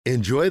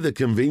Enjoy the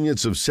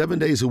convenience of 7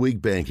 days a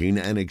week banking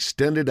and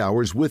extended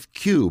hours with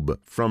Cube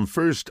from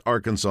First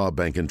Arkansas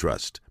Bank and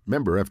Trust.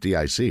 Member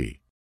FDIC.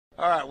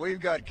 All right, we've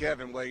got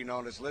Kevin waiting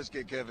on us. Let's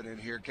get Kevin in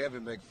here.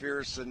 Kevin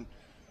McPherson,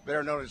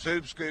 better known as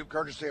Hoopscoop,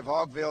 courtesy of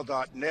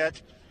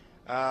Hogville.net.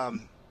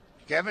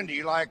 Kevin, do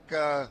you like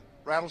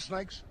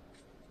rattlesnakes?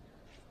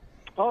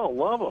 Oh,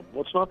 love them.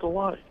 What's not to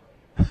like?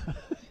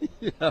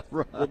 Yeah,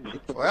 right.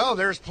 Well,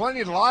 there's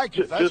plenty to like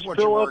if that's what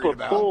you're worried about.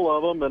 Just fill up a pool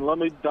of them and let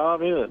me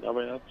dive in. I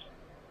mean, that's...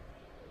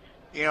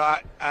 You know,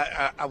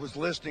 I was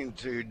listening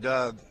to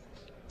Doug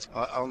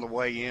on the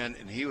way in,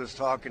 and he was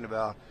talking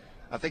about,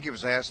 I think he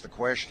was asked the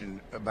question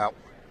about,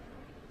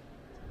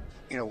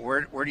 you know,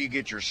 where do you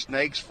get your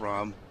snakes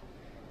from?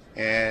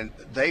 And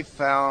they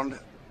found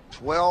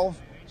 12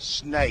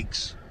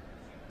 snakes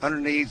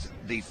underneath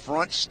the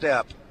front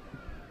step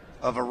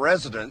of a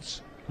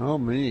residence. Oh,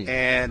 me.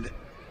 And,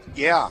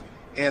 yeah,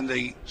 and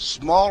the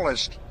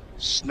smallest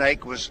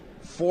snake was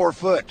 4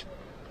 foot.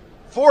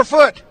 4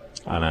 foot!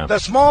 I know. The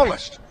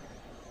smallest.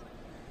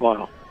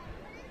 Wow.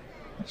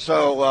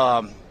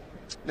 So,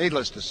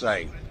 needless to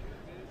say,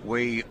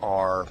 we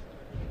are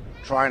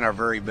trying our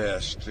very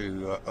best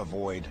to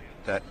avoid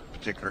that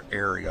particular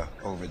area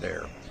over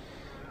there.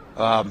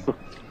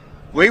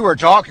 We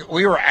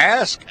were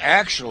asked,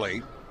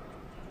 actually,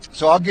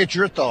 so I'll get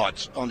your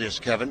thoughts on this,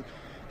 Kevin,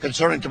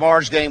 concerning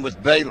tomorrow's game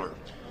with Baylor.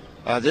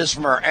 This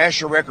from our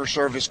Asher Record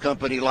Service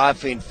Company live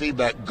feed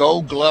feedback,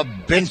 Go Glove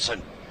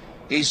Benson.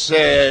 He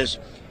says,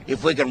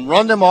 if we can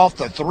run them off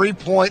the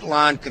three-point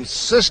line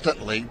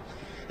consistently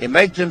and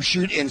make them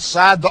shoot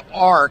inside the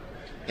arc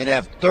and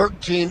have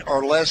 13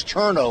 or less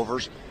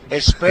turnovers,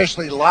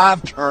 especially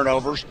live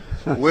turnovers,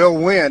 we'll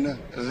win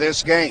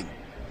this game.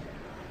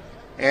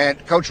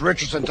 And Coach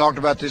Richardson talked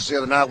about this the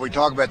other night. We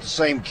talk about the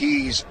same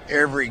keys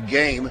every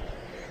game.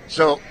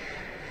 So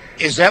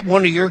is that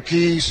one of your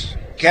keys,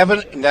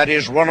 Kevin? And that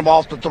is run Baylor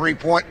off the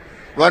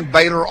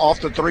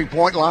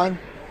three-point line?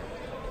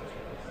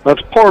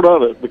 That's part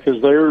of it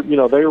because they're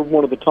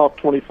one of the top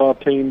 25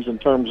 teams in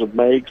terms of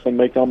makes. They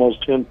make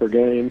almost 10 per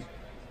game.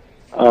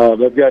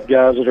 They've got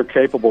guys that are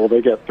capable.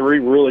 They got 3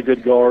 really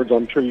good guards.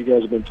 I'm sure you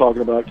guys have been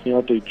talking about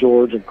Keontae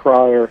George and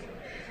Cryer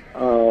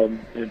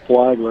and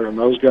Flagler, and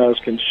those guys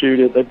can shoot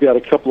it. They've got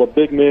a couple of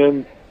big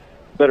men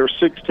that are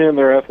 6'10".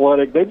 They're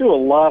athletic. They do a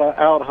lot of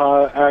out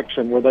high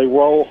action where they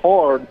roll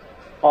hard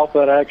off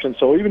that action.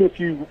 So even if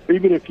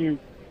you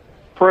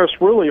press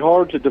really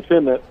hard to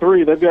defend that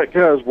 3, they've got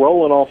guys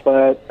rolling off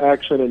that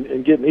action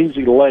and getting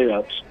easy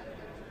layups.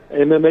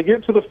 And then they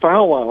get to the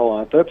foul line a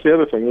lot. That's the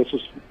other thing. This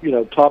is,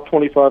 top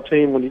 25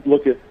 team when you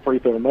look at free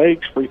throw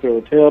makes, free throw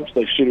attempts.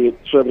 They shoot it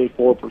at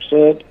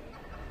 74%.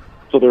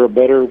 So they're a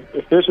better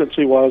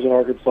efficiency-wise in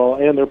Arkansas,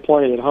 and they're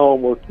playing at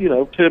home where,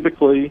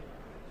 typically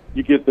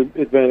you get the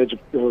advantage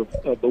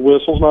of the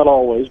whistles, not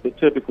always, but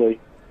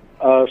typically.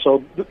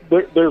 So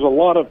there's a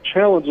lot of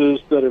challenges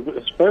that have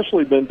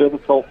especially been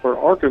difficult for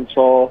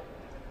Arkansas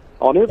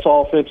on its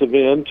offensive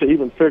end to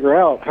even figure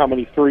out how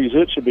many threes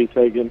it should be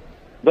taking.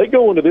 They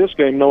go into this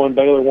game knowing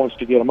Baylor wants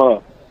to get them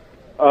up.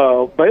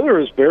 Baylor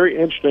is very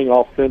interesting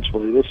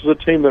offensively. This is a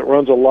team that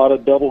runs a lot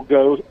of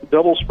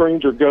double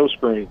screens or go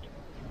screens.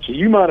 So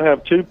you might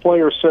have 2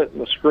 players setting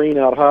the screen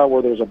out high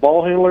where there's a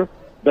ball handler.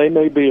 They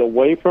may be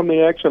away from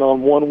the action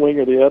on one wing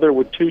or the other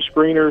with 2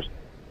 screeners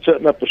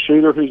setting up the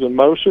shooter who's in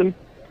motion.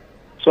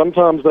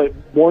 Sometimes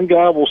one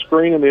guy will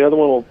screen and the other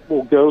one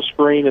will go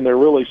screen, and they're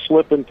really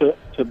slipping to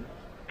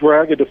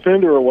drag a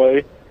defender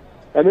away.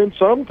 And then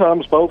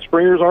sometimes both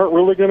screeners aren't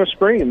really going to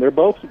screen. They're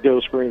both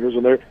go screeners,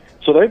 and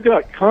so they've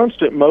got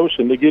constant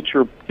motion to get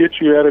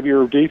you out of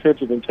your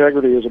defensive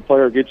integrity as a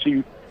player, get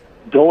you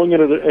going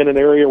in an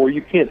area where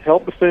you can't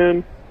help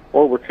defend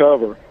or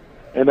recover.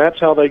 And that's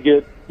how they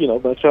get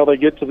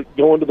to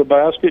going to the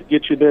basket,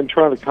 get you then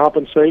trying to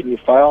compensate, and you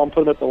foul and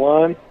put them at the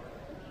line.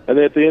 And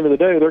then at the end of the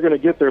day, they're going to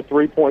get their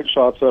 3-point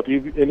shots up.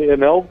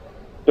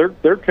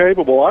 They're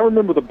capable. I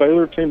remember the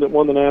Baylor team that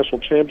won the national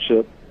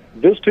championship.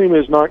 This team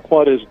is not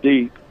quite as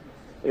deep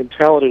and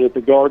talented at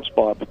the guard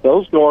spot. But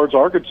those guards,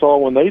 Arkansas,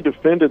 when they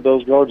defended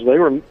those guards, they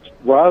were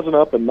rising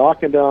up and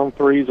knocking down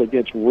threes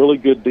against really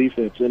good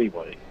defense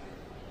anyway.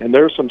 And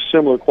there's some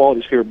similar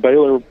qualities here.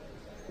 Baylor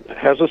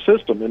has a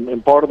system,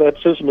 and part of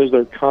that system is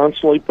they're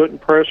constantly putting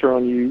pressure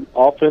on you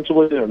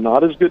offensively. They're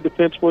not as good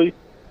defensively.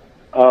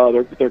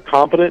 They're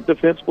competent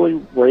defensively,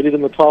 rated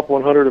in the top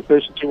 100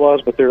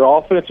 efficiency-wise, but their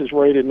offense is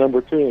rated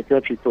number 2 in the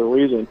country for a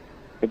reason.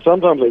 And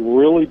sometimes a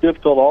really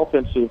difficult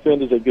offense to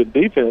defend is a good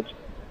defense,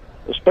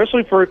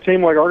 especially for a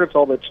team like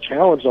Arkansas that's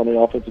challenged on the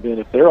offensive end.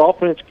 If their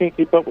offense can't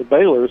keep up with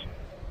Baylor's,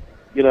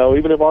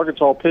 even if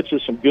Arkansas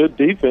pitches some good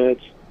defense.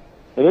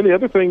 And then the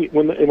other thing,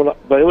 when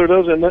Baylor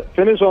does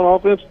finish on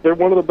offense, they're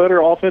one of the better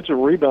offensive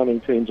rebounding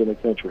teams in the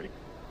country.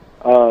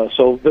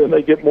 So then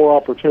they get more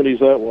opportunities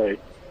that way.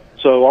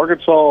 So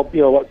Arkansas,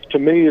 to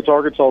me, it's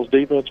Arkansas's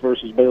defense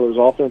versus Baylor's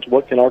offense.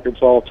 What can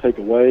Arkansas take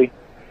away?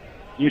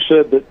 You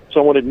said that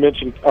someone had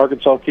mentioned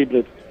Arkansas keeping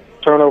its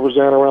turnovers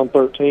down around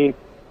 13.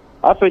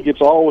 I think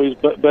it's always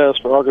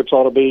best for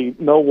Arkansas to be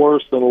no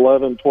worse than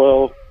 11,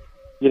 12,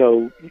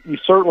 you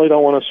certainly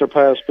don't want to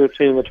surpass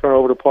 15 in the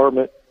turnover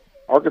department.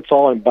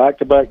 Arkansas in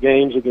back-to-back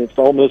games against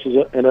Ole Miss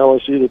and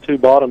LSU, the two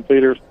bottom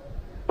feeders,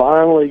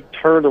 finally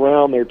turned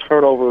around their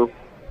turnover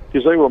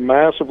because they were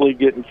massively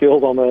getting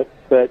killed on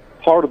that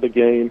part of the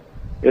game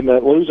in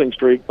that losing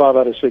streak, 5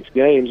 out of 6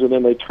 games, and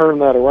then they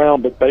turned that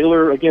around. But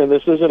Baylor, again,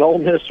 this isn't Ole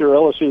Miss or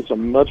LSU. It's a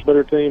much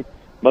better team,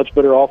 much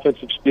better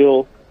offensive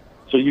skill.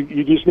 So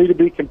you just need to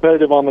be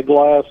competitive on the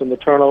glass and the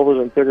turnovers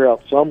and figure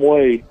out some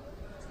way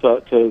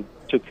to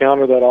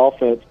counter that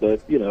offense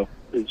that,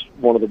 is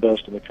one of the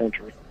best in the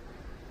country.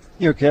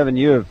 Kevin,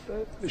 you have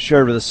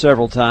shared with us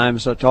several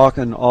times,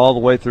 talking all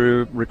the way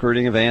through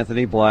recruiting of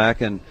Anthony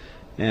Black, and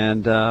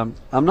I'm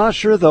not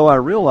sure, though I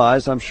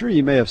realized, I'm sure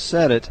you may have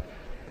said it,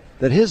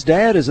 that his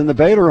dad is in the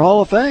Baylor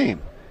Hall of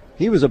Fame.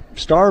 He was a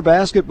star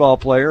basketball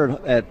player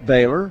at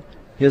Baylor.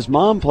 His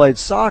mom played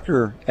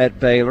soccer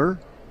at Baylor.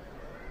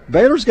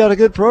 Baylor's got a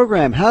good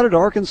program. How did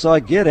Arkansas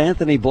get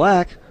Anthony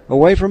Black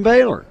away from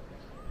Baylor?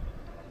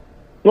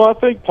 Well, I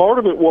think part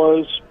of it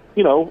was,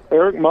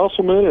 Eric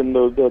Musselman and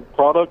the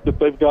product that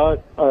they've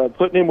got,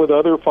 putting him with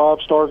other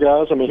 5-star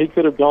guys. I mean, he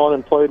could have gone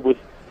and played with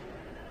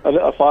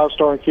a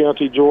 5-star in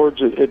Keontae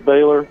George at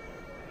Baylor.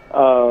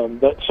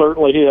 That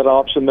certainly he had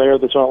option there.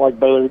 That's not like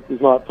Baylor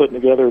is not putting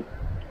together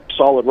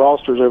solid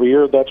rosters every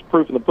year. That's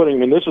proof in the pudding. I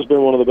mean, this has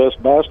been one of the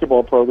best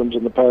basketball programs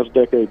in the past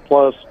decade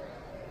plus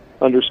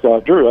under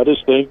Scott Drew. I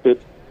just think that,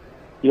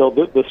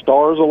 the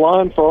stars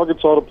aligned for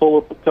Arkansas to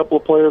pull a couple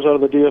of players out of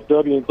the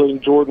DFW,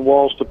 including Jordan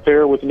Walsh, to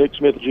pair with Nick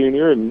Smith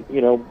Jr. And,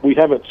 we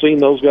haven't seen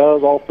those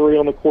guys, all three,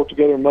 on the court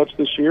together much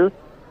this year.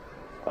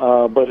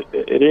 But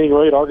at any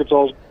rate,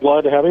 Arkansas is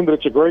glad to have him. But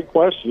it's a great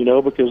question,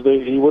 because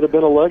he would have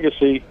been a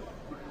legacy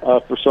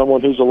for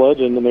someone who's a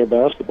legend in their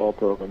basketball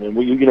program. And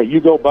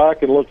you go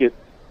back and look at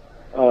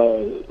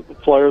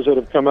players that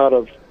have come out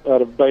of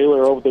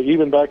Baylor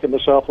even back in the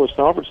Southwest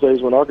Conference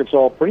days when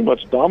Arkansas pretty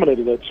much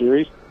dominated that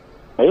series.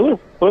 Baylor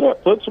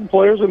put some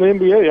players in the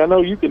NBA. I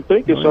know you can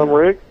think of some,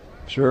 Rick.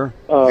 Sure.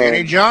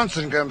 Danny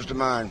Johnson comes to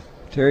mind.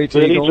 Terry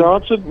Teagle. Danny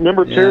Johnson.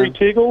 Remember Terry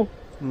Teagle?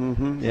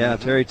 Mm-hmm. Yeah,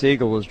 Terry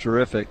Teagle was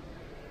terrific.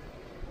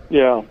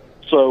 Yeah.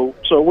 So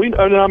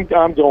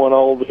I'm going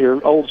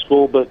old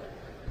school, but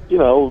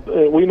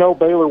we know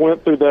Baylor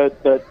went through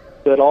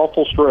that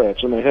awful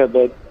stretch, and they had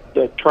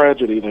that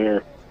tragedy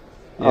there.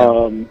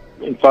 Yeah.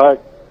 In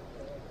fact,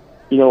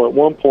 at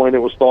one point it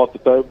was thought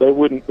that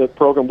that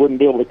program wouldn't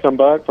be able to come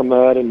back from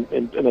that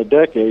in a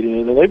decade,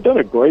 and they've done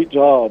a great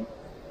job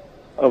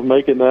of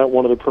making that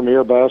one of the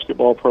premier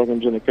basketball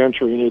programs in the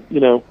country.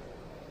 And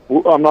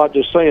I'm not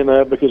just saying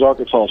that because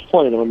Arkansas is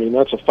playing them. I mean,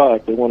 that's a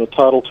fact. They won a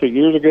title 2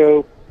 years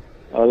ago.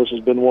 This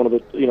has been one of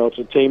the, it's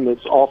a team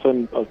that's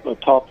often a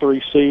top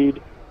 3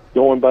 seed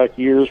going back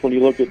years. When you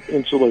look at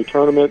NCAA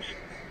tournaments,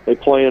 they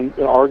play in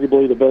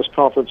arguably the best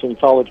conference in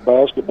college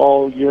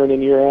basketball year in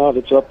and year out.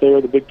 It's up there,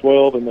 the Big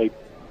 12, and they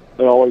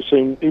always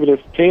seem, even if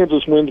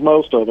Kansas wins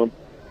most of them,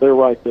 they're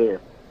right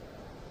there.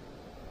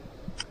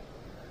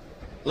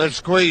 Let's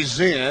squeeze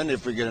in,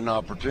 if we get an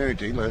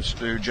opportunity, let's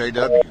do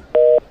JW.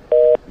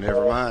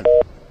 Never mind.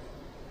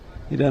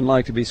 He doesn't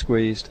like to be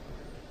squeezed.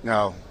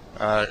 No,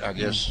 I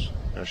guess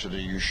I should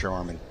have used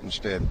Charmin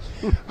instead.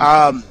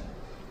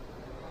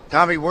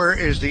 Tommy, where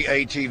is the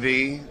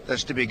ATV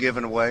that's to be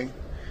given away?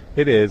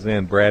 It is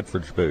in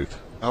Bradford's booth.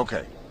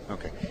 Okay.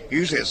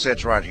 Usually it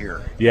sits right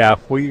here. Yeah,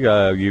 we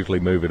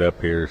usually move it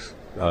up here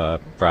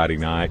Friday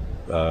night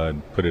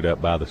and put it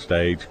up by the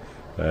stage.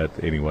 But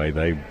anyway,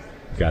 they've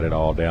got it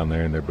all down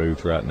there in their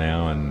booth right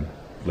now and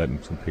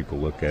letting some people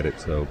look at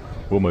it. So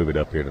we'll move it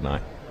up here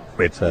tonight.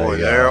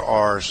 There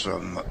are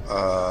some,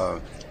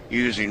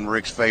 using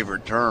Rick's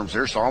favorite terms,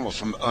 there's almost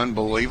some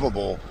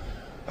unbelievable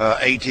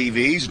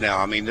ATVs now.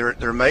 I mean,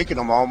 they're making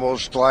them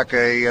almost like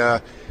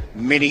a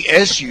mini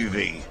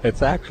SUV.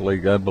 It's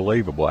actually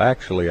unbelievable.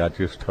 Actually, I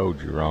just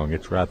told you wrong.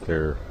 It's right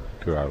there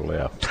to our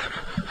left.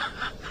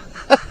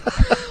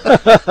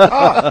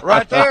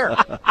 Right there.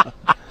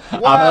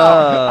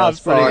 Wow. I'm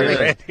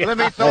sorry. Let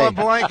me throw a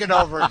blanket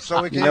over it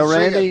so we can see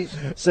Randy,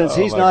 it. since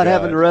he's not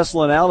having to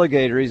wrestle an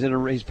alligator,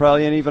 he's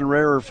probably in even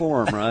rarer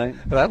form, right?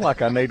 That's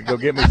like I need to go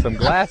get me some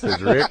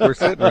glasses, Rick. We're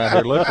sitting right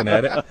here looking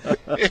at it.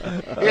 It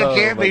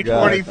can't be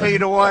 20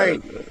 feet away,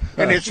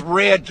 and it's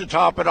red to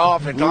top it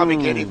off, and Tommy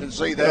can't even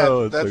see that.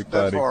 Oh, that's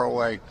far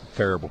away.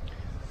 Terrible.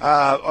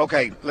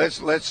 Okay,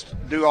 let's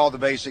do all the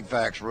basic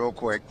facts real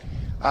quick.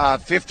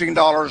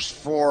 $15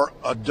 for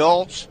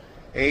adults,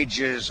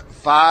 ages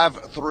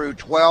 5 through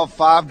 12,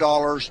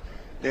 $5.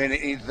 Then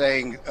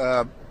anything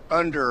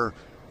under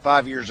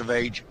 5 years of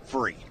age,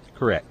 free.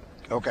 Correct.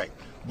 Okay.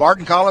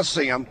 Barton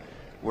Coliseum,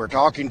 we're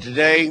talking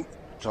today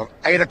till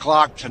 8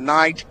 o'clock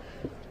tonight.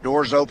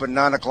 Doors open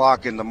 9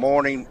 o'clock in the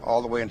morning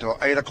all the way until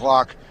 8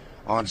 o'clock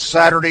on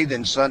Saturday,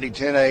 then Sunday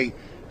 10 a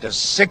to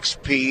 6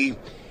 p.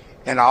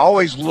 And I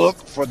always look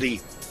for the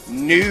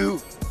new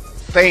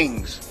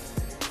things.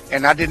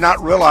 And I did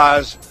not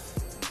realize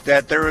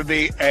that there would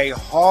be a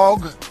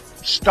hog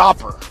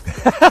stopper.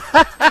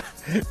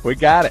 We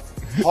got it.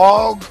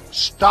 Hog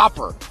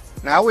stopper.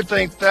 Now, I would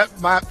think that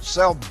might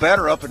sell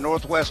better up in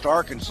northwest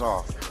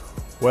Arkansas.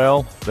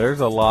 Well, there's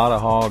a lot of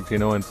hogs,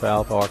 in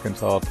South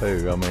Arkansas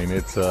too. I mean,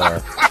 it's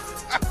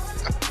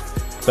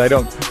they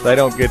don't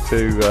get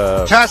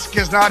to. Tusk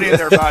is not in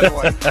there, by the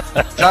way.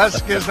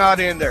 Tusk is not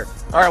in there.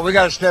 All right, we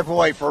got to step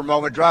away for a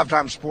moment. Drive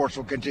Time Sports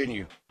will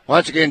continue.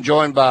 Once again,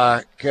 joined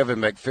by Kevin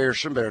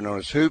McPherson, better known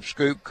as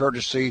Hoopscoop,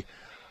 courtesy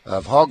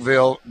of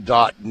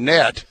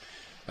Hogville.net.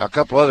 A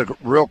couple other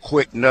real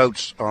quick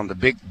notes on the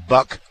Big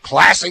Buck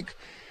Classic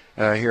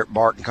here at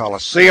Barton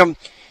Coliseum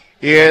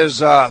is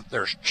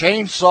there's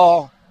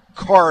chainsaw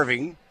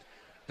carving.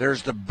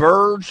 There's the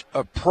Birds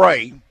of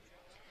Prey.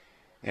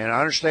 And I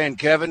understand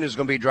Kevin is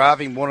going to be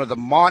driving one of the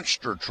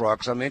monster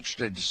trucks. I'm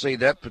interested to see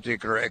that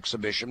particular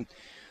exhibition.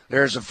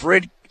 There's a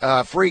free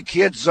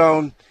kids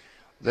zone.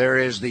 There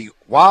is the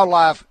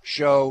wildlife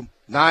show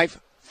knife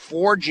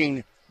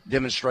forging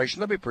demonstration.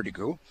 That'll be pretty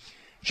cool.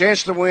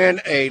 Chance to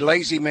win a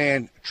Lazy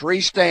Man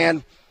tree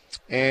stand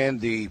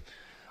and the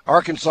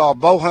Arkansas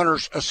Bow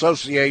Hunters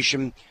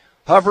Association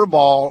hover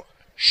ball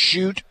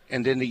shoot,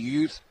 and then the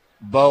youth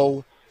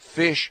bow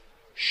fish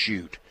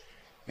shoot.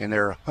 And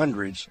there are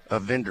hundreds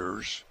of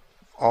vendors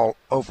all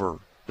over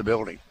the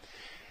building.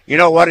 You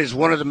know what is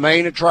one of the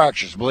main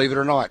attractions, believe it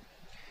or not,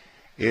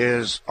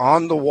 is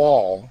on the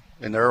wall,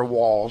 and there are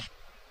walls,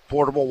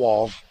 portable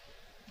walls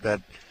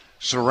that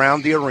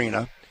surround the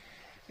arena,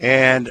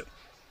 and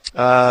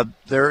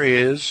there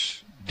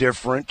is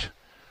different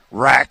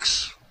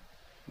racks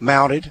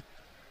mounted,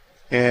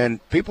 and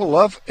people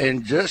love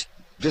and just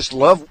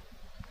love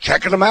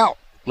checking them out,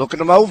 looking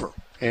them over.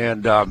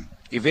 And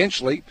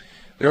eventually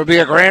there will be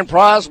a grand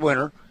prize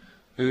winner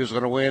who's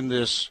going to win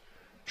this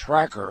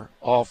Tracker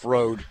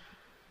off-road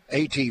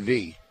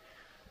ATV,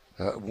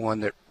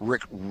 one that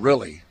Rick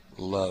really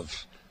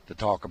loves to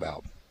talk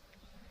about.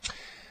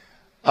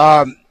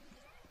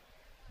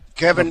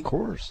 Kevin, of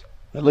course.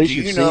 At least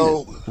you've seen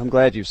it. I'm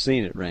glad you've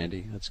seen it,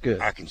 Randy. That's good.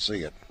 I can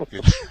see it.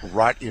 It's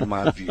right in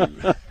my view.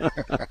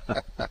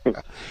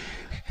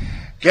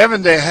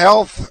 Kevin, the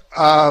health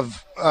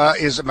of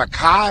is it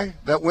Mackay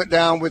that went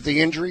down with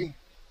the injury?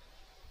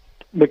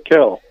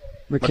 McKell.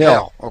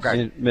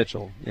 Okay. And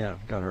Mitchell,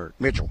 got hurt.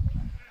 Mitchell.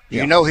 Do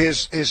you know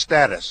his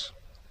status?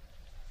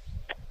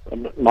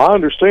 My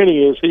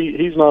understanding is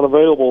he's not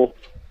available.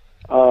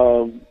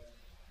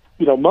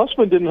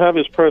 Musman didn't have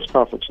his press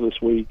conference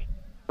this week,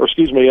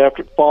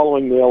 after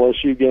following the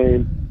LSU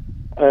game.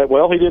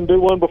 He didn't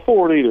do one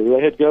before it either.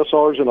 They had Gus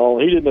Argenal.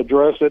 He didn't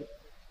address it.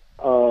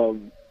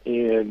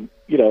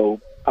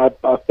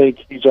 I think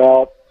he's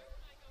out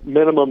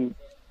minimum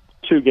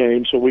 2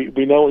 games. So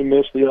we know he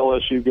missed the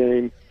LSU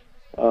game.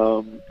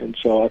 And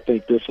so I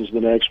think this is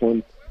the next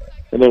one.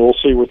 And then we'll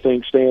see where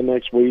things stand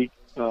next week.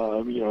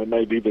 It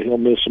may be that he'll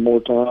miss some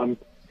more time.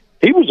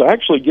 He was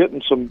actually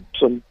getting some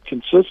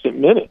consistent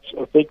minutes.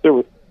 I think there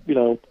were,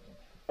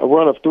 a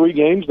run of 3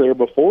 games there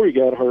before he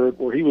got hurt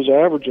where he was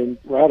averaging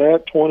right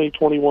at 20,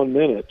 21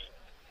 minutes.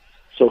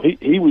 So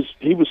he was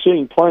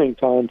seeing playing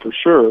time for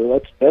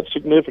sure. That's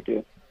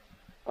significant.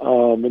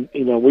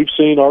 We've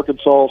seen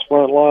Arkansas's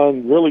front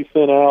line really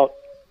thin out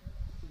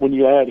when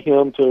you add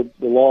him to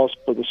the loss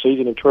for the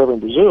season of Trevor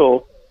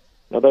Brazile.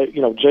 Now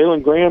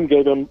Jalen Graham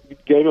gave him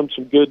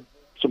some good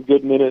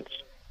minutes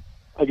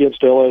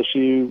against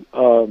LSU.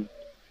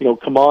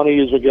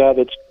 Kamani is a guy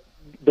that's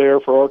there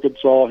for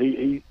Arkansas.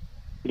 He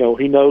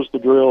knows the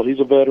drill. He's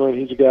a veteran.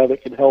 He's a guy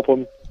that can help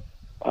them.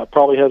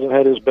 Probably hasn't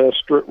had his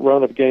best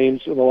run of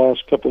games in the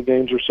last couple of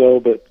games or so,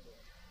 but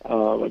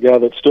a guy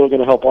that's still going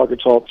to help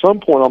Arkansas at some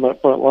point on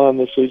that front line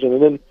this season.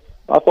 And then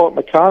I thought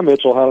Mackay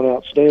Mitchell had an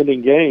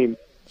outstanding game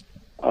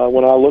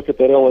when I look at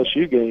that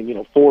LSU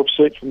game. 4 of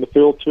 6 from the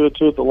field, 2 of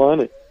 2 at the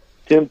line, at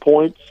 10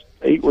 points,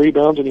 8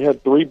 rebounds, and he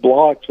had 3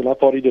 blocks. And I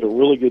thought he did a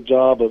really good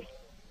job of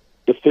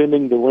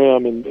defending the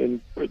rim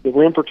and the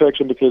rim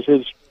protection, because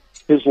his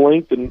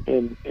length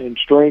and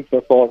strength,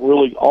 I thought,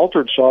 really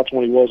altered shots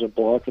when he wasn't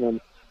blocking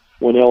them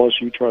when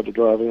LSU tried to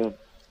drive in.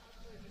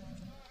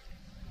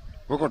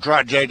 We're going to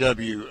try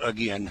JW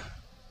again.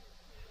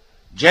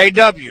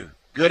 JW,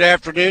 good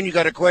afternoon. You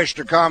got a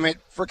question or comment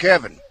for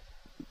Kevin?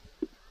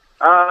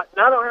 I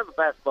don't have a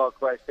basketball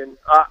question.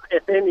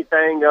 If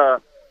anything,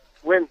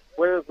 when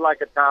was like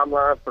a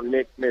timeline for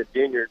Nick Smith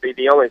Jr. would be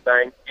the only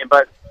thing.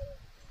 But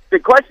the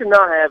question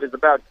I have is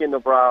about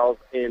Kendall Briles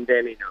and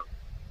Danny Note.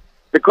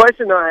 The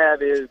question I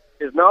have is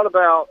not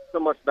about so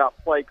much about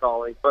play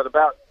calling, but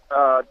about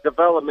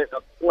development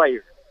of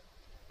players.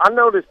 I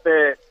noticed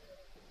that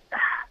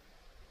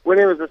when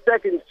it was a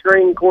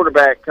second-string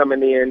quarterback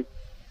coming in,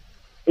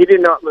 he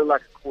did not look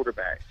like a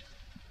quarterback.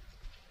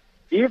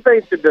 Do you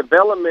think the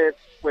development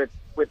with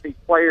these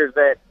players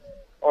that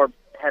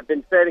have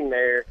been sitting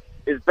there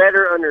is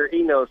better under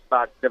Enos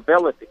by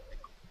developing?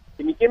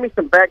 Can you give me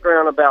some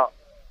background about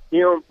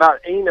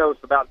Enos,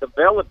 about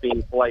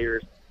developing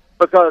players?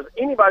 Because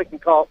anybody can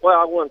call, well,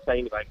 I wouldn't say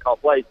anybody can call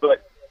plays,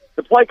 but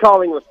the play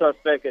calling was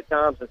suspect at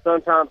times, and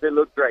sometimes it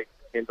looked great,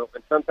 Kendall,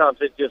 and sometimes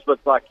it just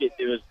looked like it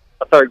was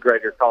a third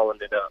grader calling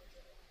it up.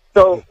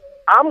 So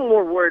I'm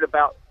more worried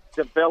about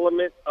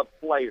development of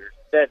players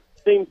that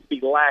seems to be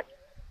lacking.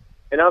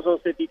 And I was going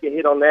to see if you could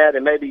hit on that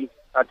and maybe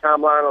a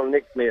timeline on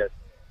Nick Smith.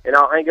 And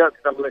I'll hang up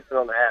because I'm listening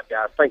on the app,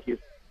 guys. Thank you.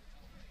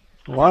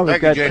 Well, we've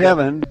Thank you, got J-Dub.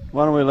 Kevin.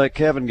 Why don't we let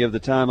Kevin give the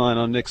timeline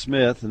on Nick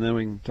Smith, and then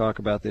we can talk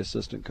about the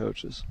assistant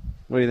coaches.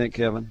 What do you think,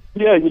 Kevin?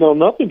 Yeah,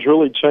 nothing's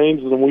really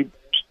changed than we,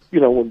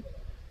 when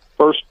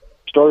first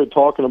started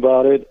talking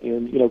about it.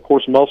 And, of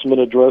course, Musselman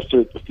addressed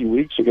it a few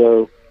weeks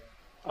ago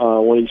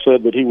when he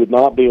said that he would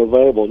not be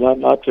available,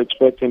 not to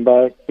expect him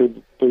back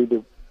through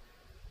the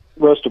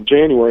rest of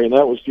January. And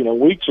that was,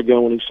 weeks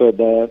ago when he said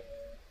that.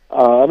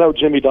 I know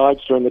Jimmy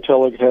Dykes during the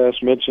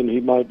telecast mentioned he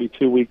might be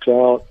 2 weeks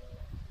out.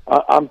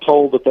 I'm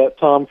told that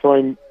time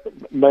frame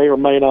may or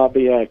may not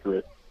be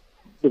accurate.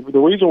 The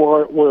reason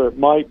where it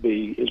might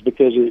be is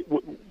because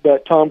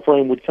that time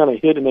frame would kind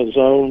of hit in a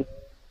zone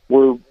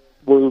where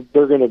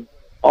they're going to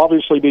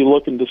obviously be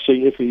looking to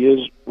see if he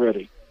is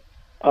ready.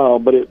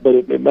 But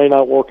it may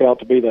not work out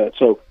to be that.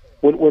 So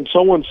when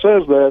someone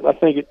says that, I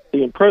think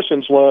the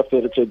impression's left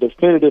that it's a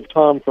definitive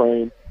time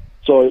frame.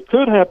 So it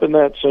could happen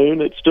that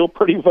soon. It's still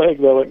pretty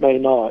vague, though it may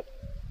not.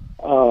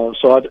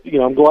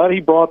 I'm glad he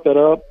brought that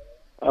up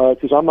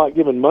because I'm not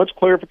giving much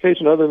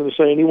clarification other than to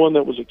say anyone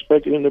that was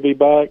expecting him to be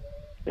back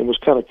and was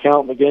kind of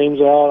counting the games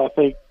out. I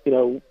think,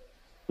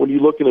 when you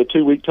look at a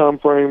 2-week time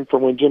frame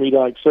from when Jimmy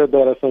Dykes said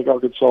that, I think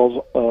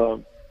Arkansas's,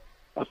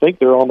 I think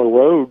they're on the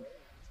road.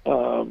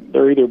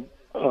 They're either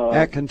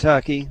at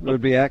Kentucky. It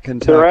would be at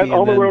Kentucky. They're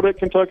on the road at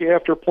Kentucky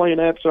after playing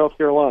at South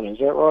Carolina. Is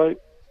that right?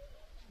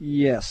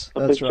 Yes,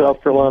 I that's think right.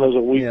 South Carolina's a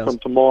week from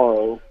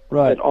tomorrow.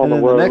 Right. On and the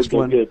then road. the next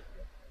one.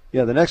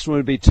 Yeah, the next one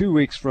would be 2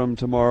 weeks from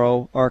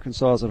tomorrow.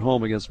 Arkansas is at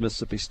home against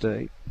Mississippi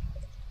State.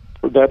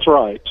 That's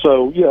right.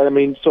 So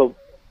so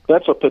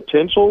that's a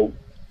potential.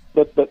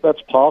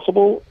 That's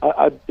possible.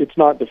 It's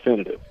not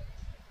definitive.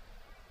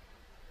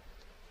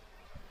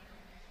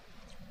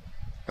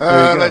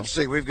 Let's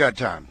see. We've got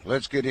time.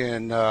 Let's get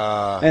in.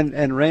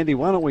 And Randy,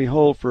 why don't we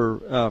hold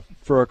for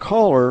a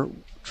caller?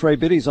 Trey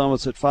Biddy's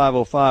almost at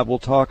 5:05. We'll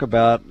talk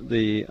about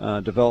the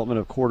development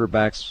of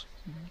quarterbacks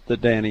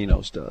that Dan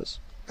Enos does.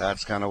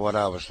 That's kind of what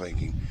I was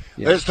thinking.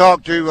 Yeah. Let's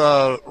talk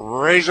to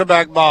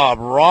Razorback Bob.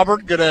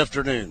 Robert, good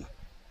afternoon.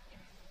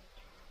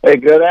 Hey,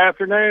 good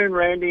afternoon,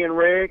 Randy and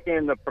Rick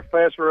and the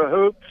Professor of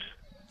Hoops.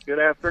 Good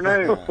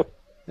afternoon.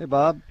 Hey,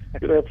 Bob.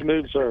 Good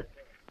afternoon, sir.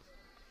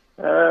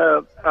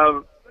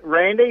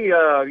 Randy,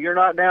 you're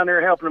not down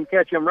there helping them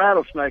catch them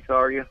rattlesnakes,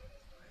 are you?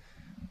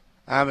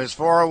 I'm as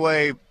far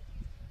away,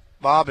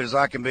 Bob, as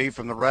I can be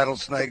from the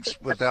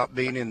rattlesnakes without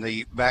being in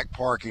the back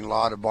parking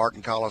lot of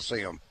Barton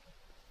Coliseum.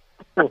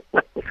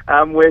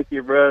 I'm with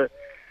you, brother.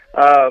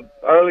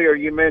 Earlier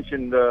you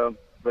mentioned the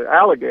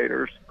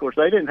alligators. Of course,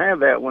 they didn't have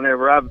that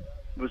whenever I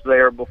was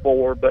there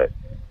before, but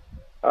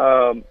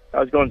I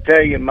was going to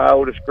tell you my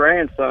oldest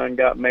grandson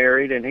got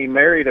married, and he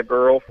married a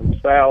girl from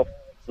South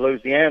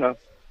Louisiana,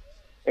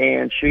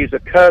 and she's a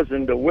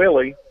cousin to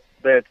Willie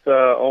that's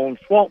on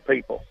Swamp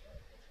People.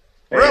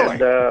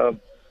 Really? And,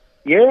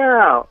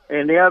 yeah,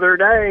 and the other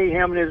day,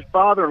 him and his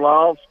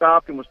father-in-law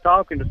stopped and was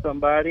talking to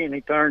somebody, and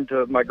he turned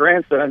to my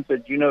grandson and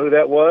said, "You know who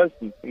that was?"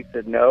 And he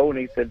said, "No." And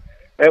he said,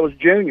 "That was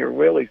Junior,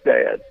 Willie's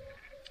dad."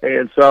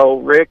 And so,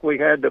 Rick, we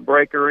had to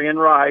break her in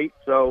right.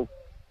 So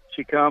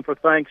she come for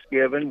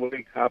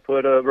Thanksgiving. I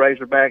put a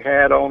Razorback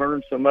hat on her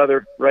and some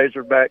other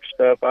Razorback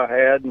stuff I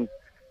had, and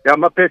got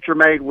my picture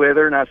made with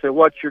her. And I said,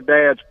 "What's your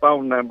dad's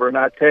phone number?" And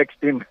I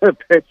texted him the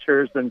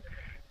pictures and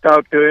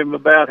talked to him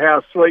about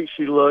how sweet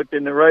she looked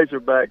in the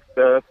Razorback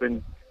stuff,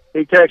 and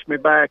he texted me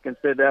back and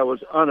said that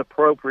was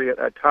unappropriate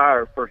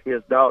attire for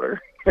his daughter.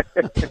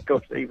 Of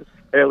course, he was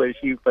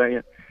LSU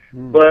fan.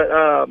 But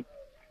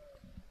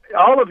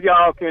all of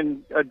y'all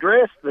can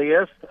address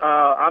this.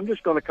 I'm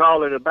just going to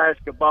call it a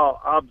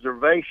basketball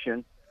observation.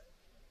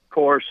 Of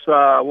course,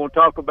 I want to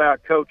talk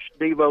about Coach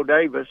Devo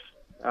Davis.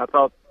 I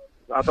thought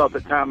the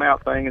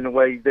timeout thing and the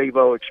way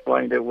Devo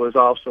explained it was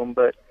awesome,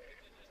 but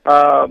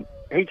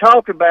he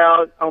talked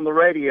about on the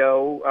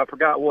radio, I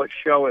forgot what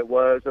show it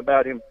was,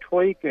 about him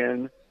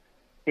tweaking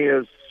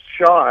his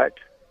shot.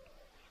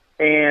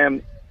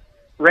 And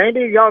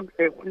Randy,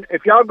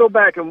 if y'all go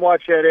back and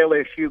watch that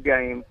LSU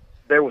game,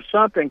 there was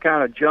something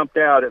kind of jumped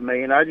out at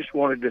me, and I just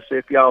wanted to see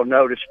if y'all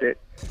noticed it.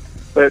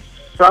 But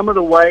some of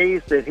the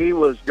ways that he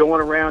was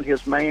going around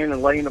his man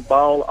and laying the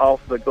ball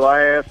off the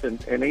glass,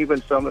 and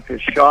even some of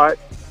his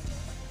shots,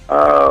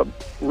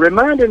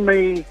 reminded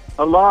me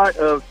a lot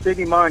of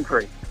Sidney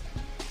Moncrief.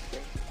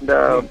 And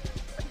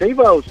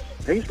Devo's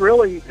he's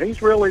really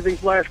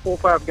these last 4 or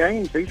 5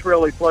 games, he's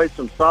really played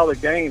some solid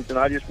games, and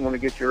I just want to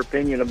get your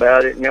opinion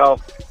about it. And y'all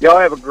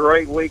have a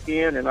great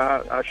weekend, and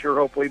I sure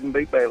hope we can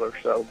beat Baylor.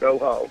 So go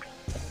Hogs.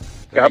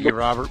 Thank you,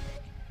 Robert.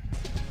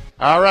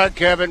 All right,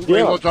 Kevin.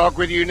 We will talk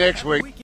with you next week.